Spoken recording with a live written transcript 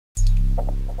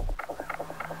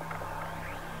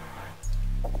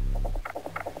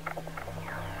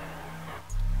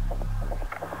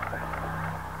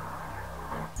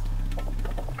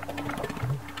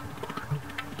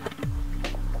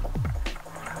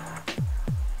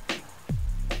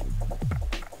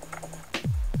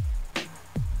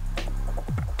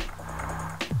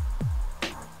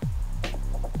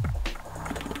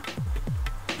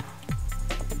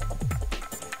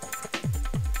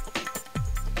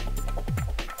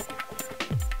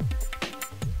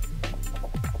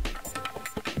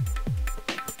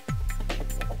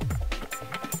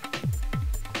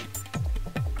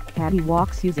caddy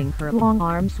walks using her long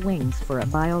arm swings for a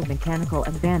biomechanical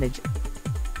advantage.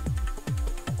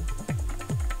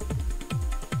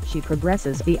 She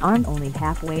progresses the arm only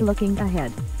halfway, looking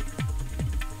ahead.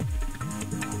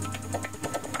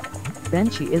 Then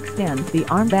she extends the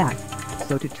arm back,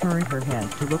 so to turn her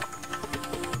head to look.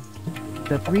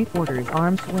 The 3/4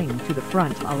 arm swing to the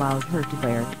front allows her to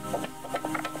bear.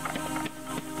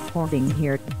 Pointing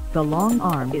here, the long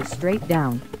arm is straight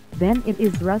down, then it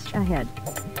is thrust ahead.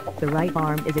 The right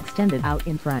arm is extended out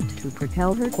in front to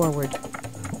propel her forward.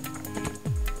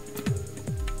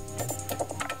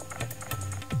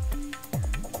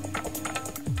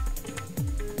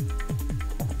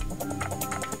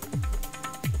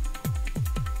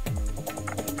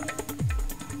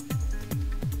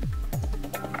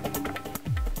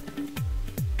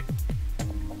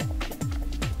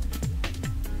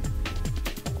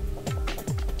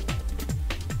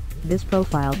 This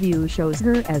profile view shows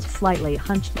her as slightly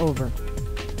hunched over.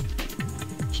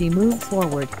 She moves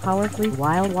forward powerfully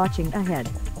while watching ahead,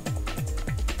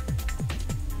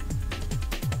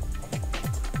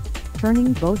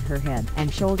 turning both her head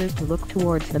and shoulders to look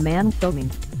towards the man filming.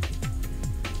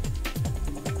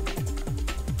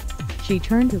 She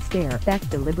turned to stare back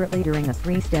deliberately during a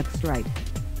 3-step stride,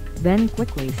 then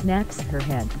quickly snaps her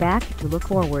head back to look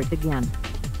forward again,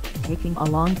 taking a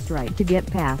long stride to get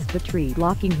past the tree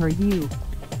blocking her view.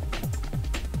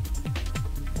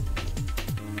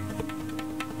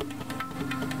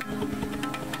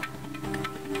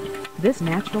 This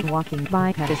natural walking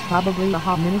biped is probably a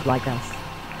hominid like us.